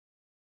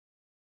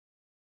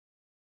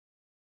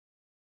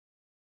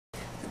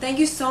Thank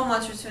you so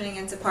much for tuning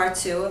into part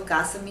 2 of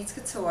Gossip Meets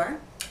Couture.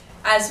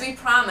 As we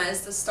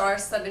promised, the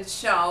star-studded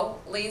show,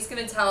 Lee's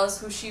going to tell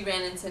us who she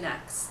ran into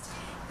next.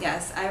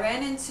 Yes, I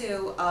ran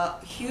into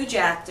a huge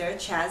actor,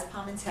 Chaz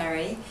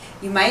Palminteri.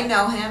 You might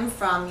know him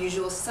from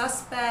Usual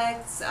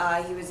Suspects.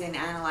 He was in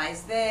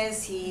Analyze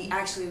This. He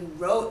actually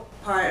wrote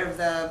part of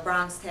the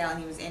Bronx Tale and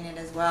he was in it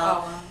as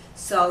well. Oh, wow.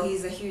 So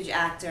he's a huge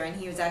actor and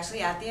he was actually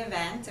at the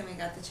event and we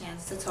got the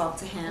chance to talk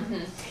to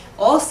him.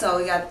 Also,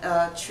 we got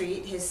a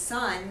treat. His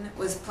son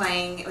was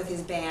playing with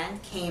his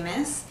band,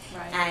 Kaymus.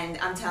 Right. And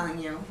I'm telling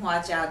you,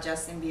 watch out,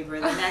 Justin Bieber.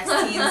 The next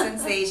teen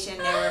sensation.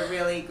 They were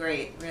really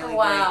great. Really great.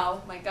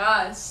 Wow, my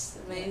gosh,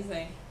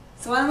 amazing.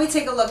 So why don't we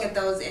take a look at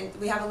those?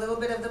 We have a little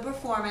bit of the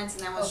performance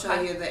and then we'll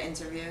show you the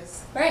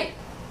interviews. Great.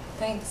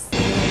 Thanks.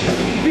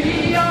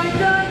 Beyond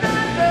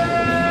another,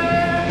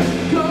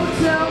 go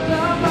tell the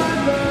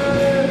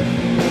mother,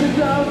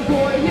 the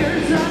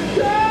voyeurs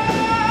uncovered.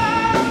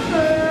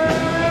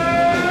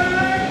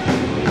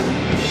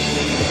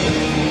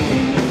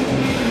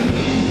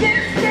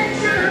 This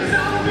picture's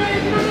only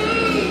me.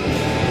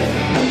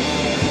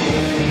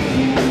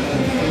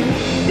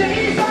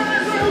 These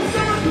eyes will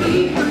set me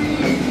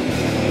free.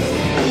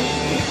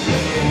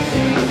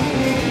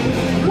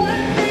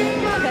 One thing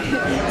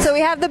So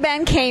we have the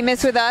band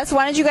Kaymus with us.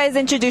 Why don't you guys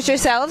introduce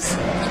yourselves?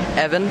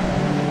 Evan.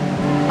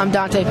 I'm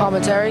Dante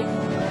Palminteri.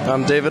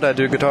 I'm David. I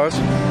do guitars.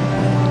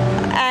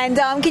 And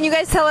can you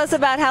guys tell us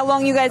about how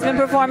long you guys been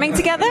performing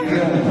together?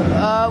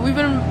 We've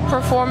been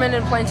performing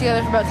and playing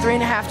together for about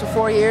 3.5 to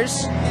 4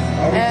 years.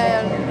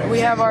 And we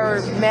have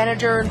our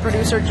manager and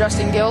producer,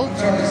 Justin Gill,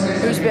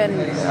 who's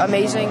been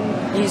amazing.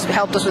 He's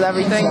helped us with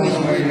everything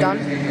we've done.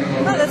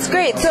 Oh, that's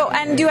great. So,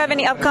 and do you have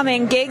any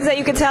upcoming gigs that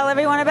you could tell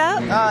everyone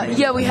about?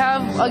 Yeah, we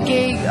have a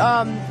gig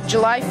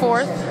July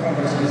 4th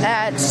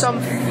at some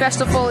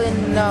festival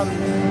in,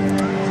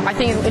 I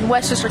think, in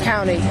Westchester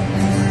County.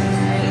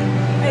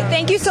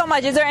 Thank you so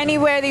much. Is there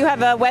anywhere that you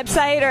have a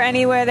website or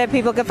anywhere that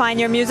people can find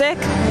your music?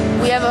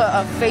 We have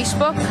a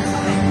Facebook.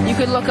 You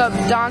could look up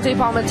Dante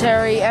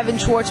Palminteri, Evan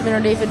Schwartzman,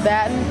 or David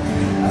Batten.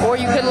 Or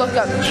you could look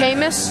up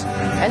Kaymus,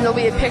 and there'll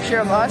be a picture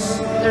of us.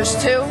 There's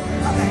two,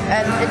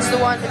 and it's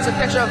a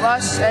picture of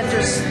us, and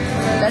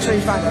that's where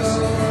you find us.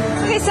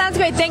 Okay, sounds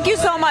great. Thank you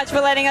so much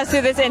for letting us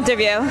do this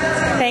interview.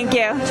 Thank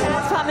you.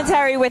 Chaz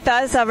Palminteri with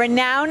us, a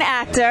renowned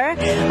actor.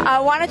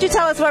 Why don't you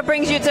tell us what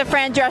brings you to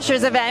Fran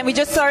Drescher's event? We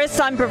just saw his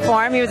son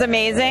perform. He was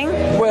amazing.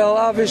 Well,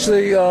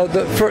 obviously,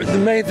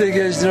 the main thing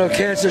is,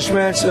 cancer,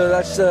 Schmancer.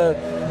 That's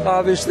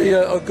obviously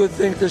a good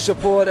thing to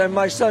support. And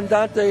my son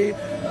Dante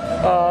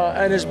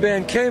and his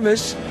band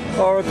Kaymus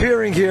are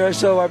appearing here,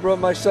 so I brought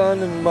my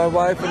son and my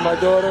wife and my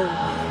daughter.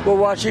 We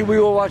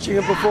were watching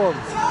him perform.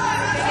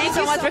 Thank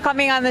you so much for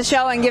coming on the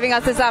show and giving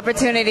us this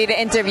opportunity to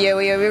interview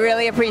you. We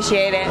really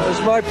appreciate it.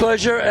 It's my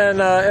pleasure,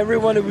 and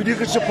everyone, if you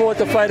can support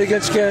the fight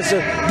against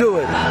cancer, do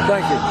it.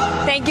 Thank you.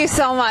 Thank you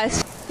so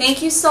much.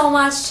 Thank you so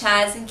much,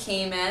 Chaz and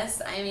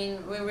Kaymus. I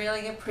mean, we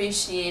really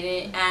appreciate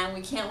it, and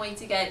we can't wait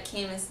to get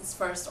Kaymus'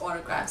 first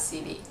autograph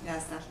CD.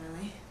 Yes,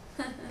 definitely.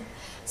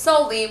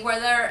 So, Lee, were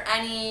there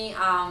any,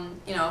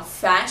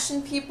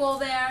 fashion people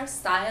there,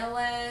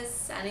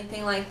 stylists,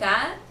 anything like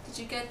that? Did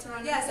you get to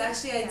run Yes, into?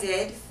 actually I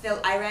did.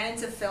 I ran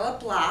into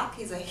Phillip.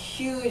 He's a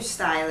huge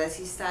stylist.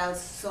 He styled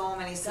so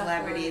many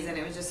celebrities, and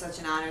it was just such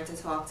an honor to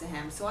talk to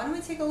him. So why don't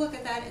we take a look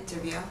at that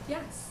interview?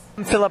 Yes.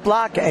 I'm Phillip,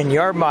 and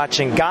you're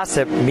watching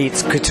Gossip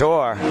Meets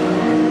Couture.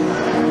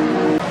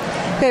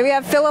 Okay, we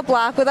have Phillip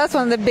with us,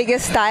 one of the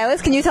biggest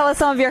stylists. Can you tell us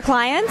some of your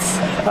clients?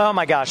 Oh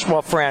my gosh,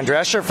 well, Fran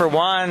Drescher for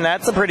one,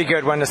 that's a pretty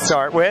good one to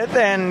start with.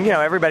 And,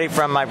 everybody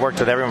I've worked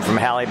with everyone from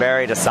Halle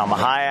Berry to Salma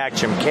Hayek,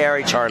 Jim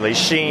Carrey, Charlie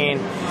Sheen,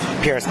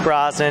 Pierce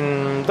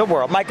Brosnan, the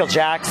world, Michael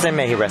Jackson,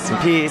 may he rest in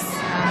peace.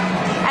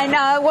 And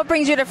what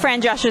brings you to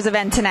Fran Drescher's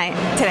event today?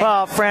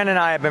 Well, Fran and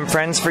I have been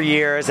friends for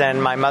years,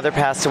 and my mother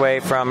passed away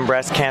from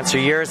breast cancer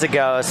years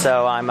ago,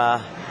 so I'm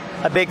a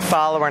big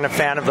follower and a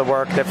fan of the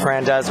work that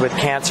Fran does with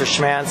Cancer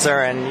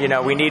Schmancer, and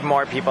we need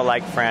more people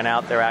like Fran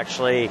out there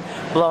actually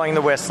blowing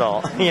the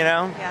whistle,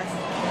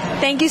 Yes.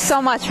 Thank you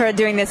so much for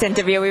doing this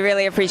interview. We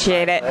really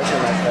appreciate it. My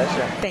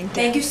pleasure. Thank you.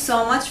 Thank you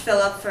so much,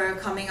 Phillip, for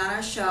coming on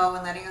our show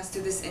and letting us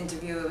do this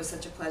interview. It was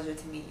such a pleasure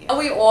to meet you.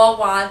 We all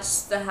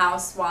watched the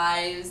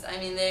Housewives. I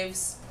mean,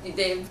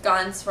 they've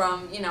gone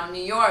from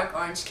New York,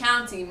 Orange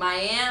County,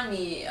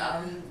 Miami,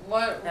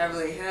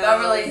 Beverly Hills.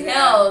 Beverly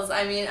Hills. Yeah.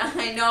 I mean,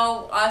 I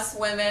know us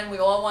women, we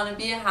all want to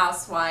be a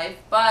housewife,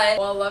 but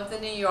we all love the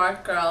New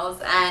York girls.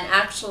 And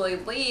actually,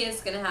 Lee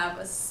is going to have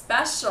a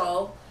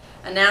special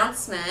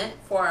announcement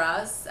for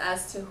us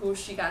as to who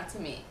she got to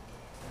meet.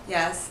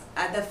 Yes.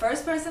 The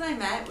first person I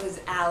met was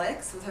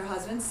Alex with her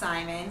husband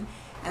Simon.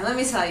 And let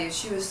me tell you,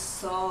 she was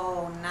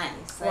so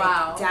nice.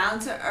 Wow. Down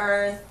to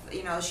earth.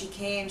 She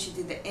came, she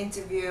did the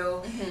interview.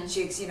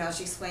 She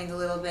explained a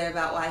little bit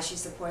about why she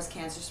supports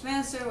Cancer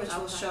Schmancer, which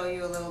we'll show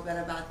you a little bit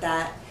about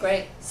that.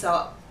 Great.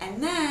 So,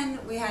 and then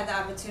we had the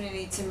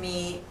opportunity to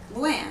meet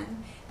Luann.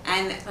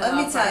 And let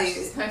me tell you,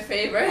 she's my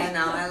favorite. I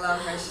know, I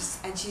love her.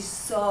 She's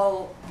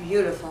so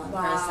beautiful in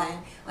person,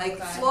 like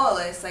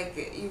flawless. Like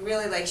you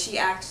really like. She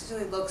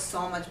actually looks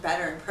so much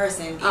better in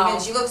person. Even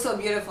she looks so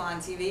beautiful on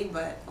TV,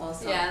 but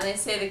also and they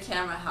say the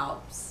camera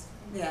helps.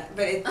 Yeah,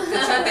 but the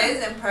truth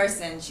is, in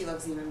person, she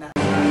looks even better.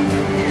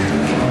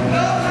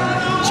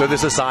 So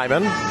this is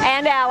Simon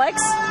and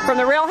Alex from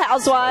the Real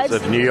Housewives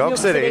of New York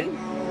City.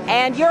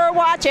 And you're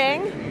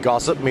watching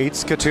Gossip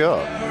Meets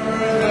Couture.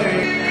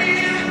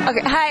 Okay,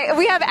 hi,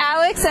 we have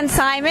Alex and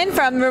Simon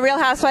from the Real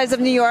Housewives of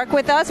New York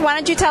with us. Why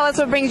don't you tell us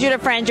what brings you to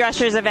Fran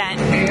Drescher's event?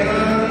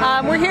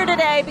 We're here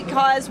today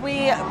because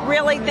we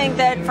really think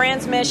that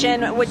Fran's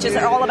mission, which is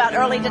all about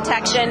early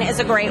detection, is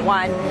a great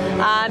one.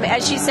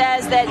 As she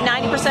says, that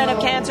 90% of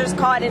cancers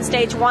caught in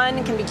stage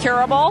 1 can be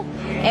curable,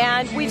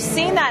 and we've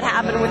seen that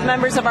happen with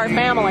members of our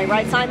family,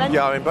 right, Simon?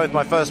 Yeah, I mean, both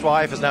my first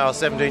wife is now a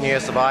 17-year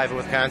survivor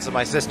with cancer,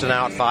 my sister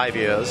now at 5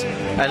 years,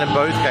 and in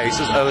both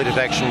cases, early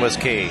detection was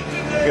key.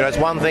 You know, it's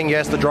one thing,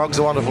 yes, the drugs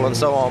are wonderful and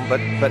so on, but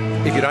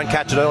if you don't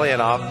catch it early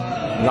enough,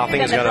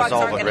 nothing is going to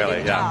solve it,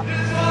 really.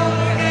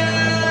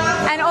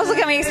 And also,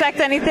 can we expect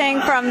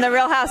anything from the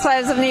Real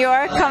Housewives of New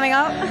York coming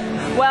up?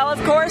 Well,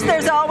 of course,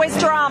 there's always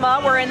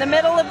drama. We're in the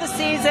middle of the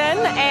season,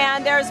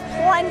 and there's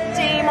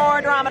plenty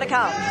more drama to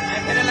come.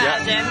 I can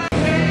imagine.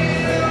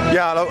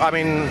 Yeah, look, I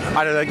mean,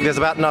 I don't think there's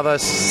about another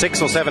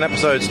 6 or 7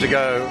 episodes to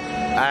go,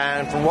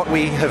 and from what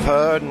we have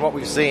heard and what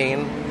we've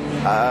seen,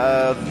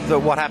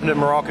 what happened in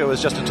Morocco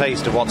is just a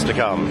taste of what's to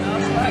come.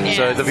 Yes.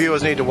 So the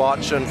viewers need to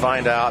watch and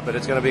find out, but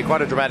it's going to be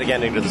quite a dramatic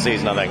ending to the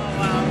season, I think.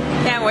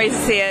 Can't wait to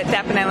see it,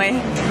 definitely.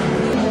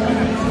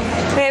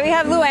 Okay, we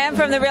have Luann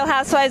from the Real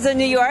Housewives of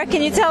New York.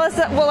 Can you tell us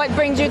what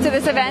brings you to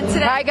this event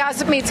today? Hi,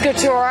 Gossip Meets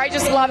Couture. I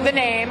just love the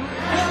name.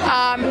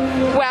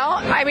 Well,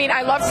 I mean,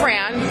 I love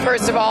Fran,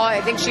 first of all.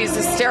 I think she's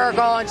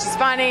hysterical and she's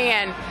funny,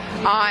 and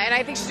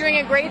I think she's doing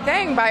a great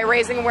thing by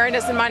raising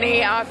awareness and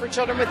money for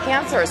children with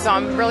cancer. So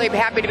I'm really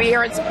happy to be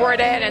here and support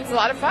it, and it's a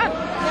lot of fun.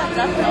 Yeah,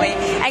 definitely.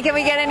 And can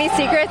we get any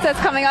secrets that's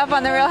coming up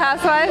on The Real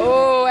Housewives?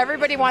 Oh,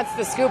 everybody wants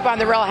the scoop on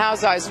The Real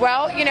Housewives.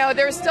 Well, you know,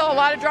 there's still a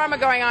lot of drama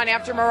going on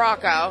after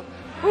Morocco.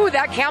 Ooh,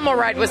 that camel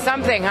ride was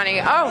something, honey.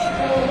 Oh,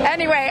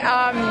 anyway,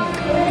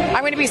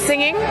 I'm going to be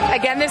singing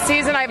again this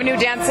season. I have a new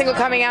dance single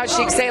coming out,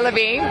 Chic C'est La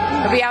Vie.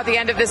 It'll be out the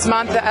end of this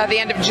month, the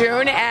end of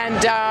June,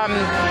 and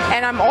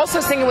I'm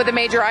also singing with a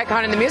major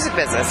icon in the music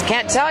business.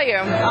 Can't tell you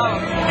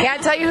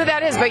who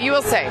that is, but you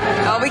will see.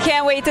 Oh, we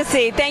can't wait to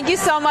see. Thank you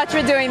so much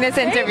for doing this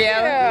interview.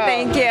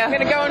 Thank you. I'm going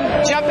to go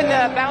and jump in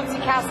the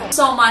bouncy castle.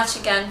 So much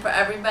again for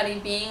everybody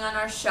being on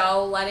our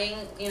show, letting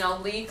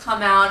Lee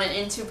come out and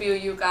interview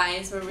you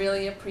guys. We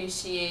really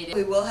appreciate it.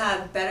 We will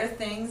have better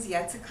things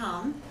yet to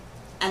come.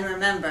 And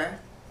remember,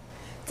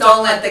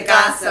 don't let the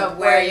gossip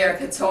wear your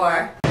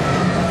couture.